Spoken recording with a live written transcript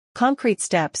Concrete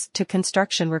steps to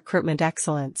construction recruitment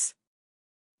excellence.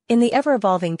 In the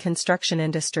ever-evolving construction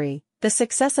industry, the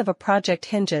success of a project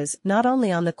hinges not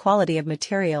only on the quality of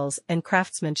materials and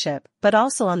craftsmanship, but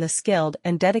also on the skilled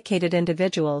and dedicated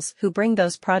individuals who bring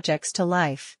those projects to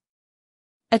life.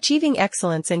 Achieving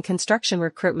excellence in construction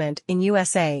recruitment in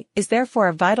USA is therefore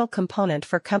a vital component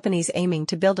for companies aiming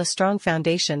to build a strong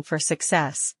foundation for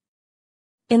success.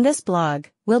 In this blog,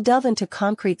 we'll delve into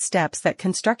concrete steps that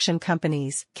construction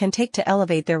companies can take to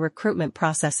elevate their recruitment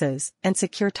processes and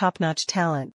secure top-notch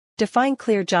talent. Define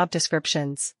clear job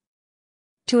descriptions.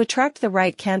 To attract the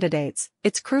right candidates,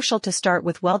 it's crucial to start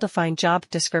with well-defined job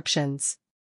descriptions.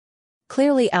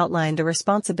 Clearly outline the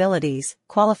responsibilities,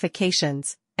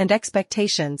 qualifications, and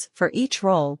expectations for each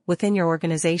role within your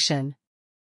organization.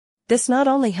 This not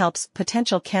only helps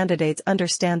potential candidates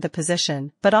understand the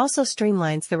position, but also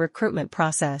streamlines the recruitment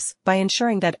process by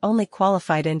ensuring that only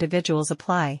qualified individuals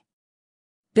apply.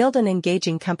 Build an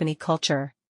engaging company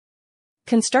culture.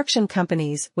 Construction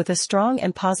companies with a strong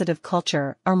and positive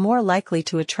culture are more likely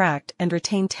to attract and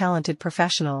retain talented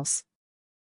professionals.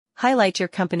 Highlight your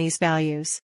company's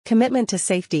values, commitment to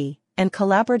safety, and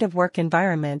collaborative work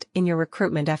environment in your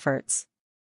recruitment efforts.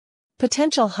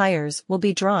 Potential hires will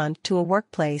be drawn to a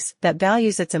workplace that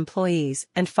values its employees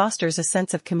and fosters a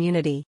sense of community.